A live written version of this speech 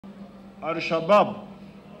Al-Shabaab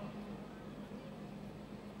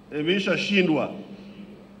imeshashindwa,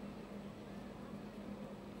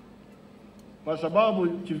 kwa sababu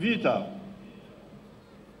kivita,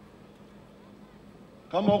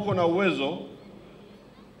 kama uko na uwezo,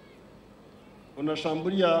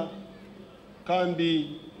 unashambulia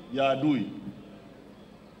kambi ya adui,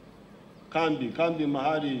 kambi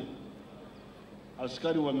mahali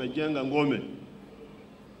askari wamejenga ngome.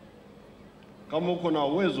 Kama uko na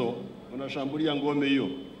uwezo, unashambulia ngome hiyo.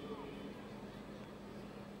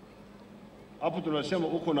 Hapo tunasema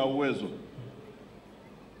uko na uwezo.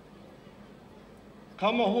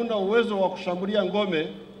 Kama huna uwezo wa kushambulia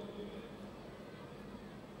ngome,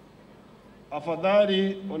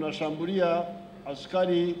 afadhali unashambulia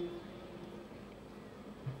askari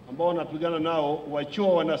ambao wanapigana nao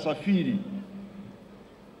wakiwa wanasafiri.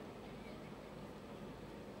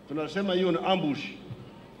 Tunasema hiyo ni ambush.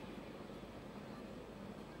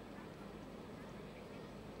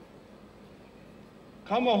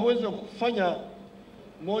 Kama huwezi kufanya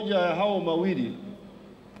moja ya hao mawili,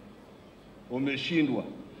 umeshindwa.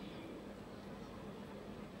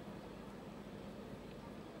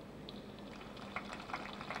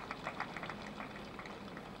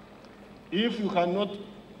 If you cannot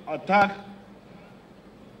attack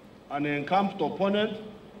an encamped opponent,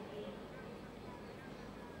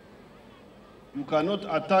 you cannot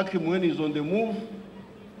attack him when he's on the move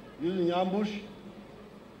using ambush,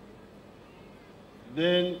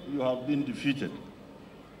 then you have been defeated.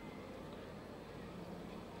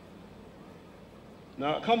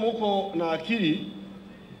 Na kama uko na akili,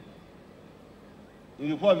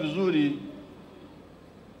 ingekuwa vizuri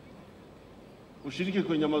ushiriki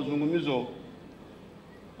kwenye mazungumzo,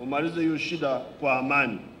 umalize hiyo shida kwa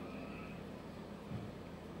amani.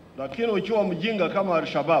 Lakini ukiwa mjinga kama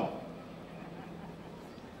Al-Shabaab,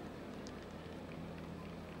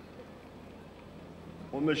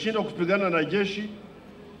 umeshindwa kupigana na jeshi,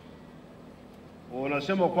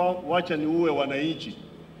 unasema kwa wacha ni uwe wananchi,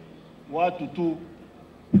 watu tu.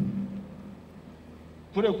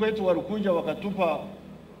 Kule kwetu walikuja wakatupa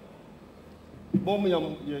bomu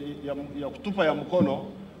ya kutupa ya mkono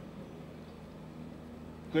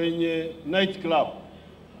kwenye night club.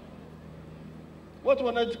 Watu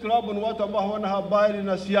wa night club ni watu ambao hawana habari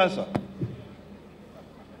na siasa.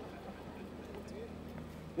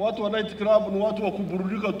 Watu wa night club ni watu wa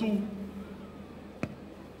kuburudika tu.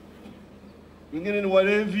 Wengine ni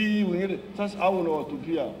walevi, wengine sasa hao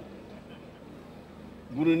unawatupia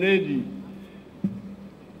grenade,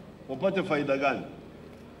 wapate faida gani?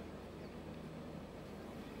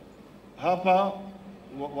 Hapa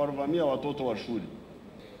wanavamia watoto wa shule.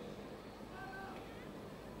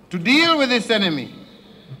 To deal with this enemy,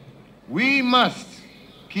 we must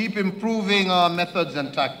keep improving our methods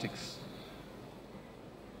and tactics.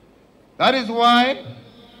 That is why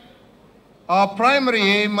our primary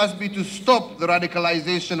aim must be to stop the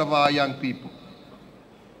radicalization of our young people.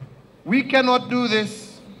 We cannot do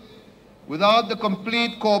this without the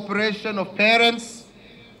complete cooperation of parents,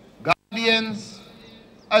 guardians,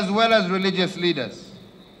 as well as religious leaders.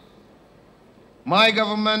 My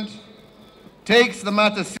government takes the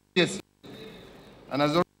matter seriously and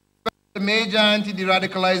has a major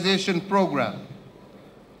anti-radicalization program.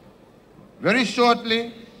 Very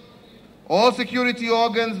shortly, all security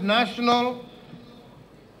organs, national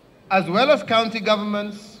as well as county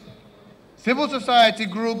governments, civil society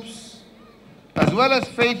groups, as well as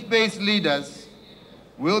faith-based leaders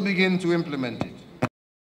will begin to implement it.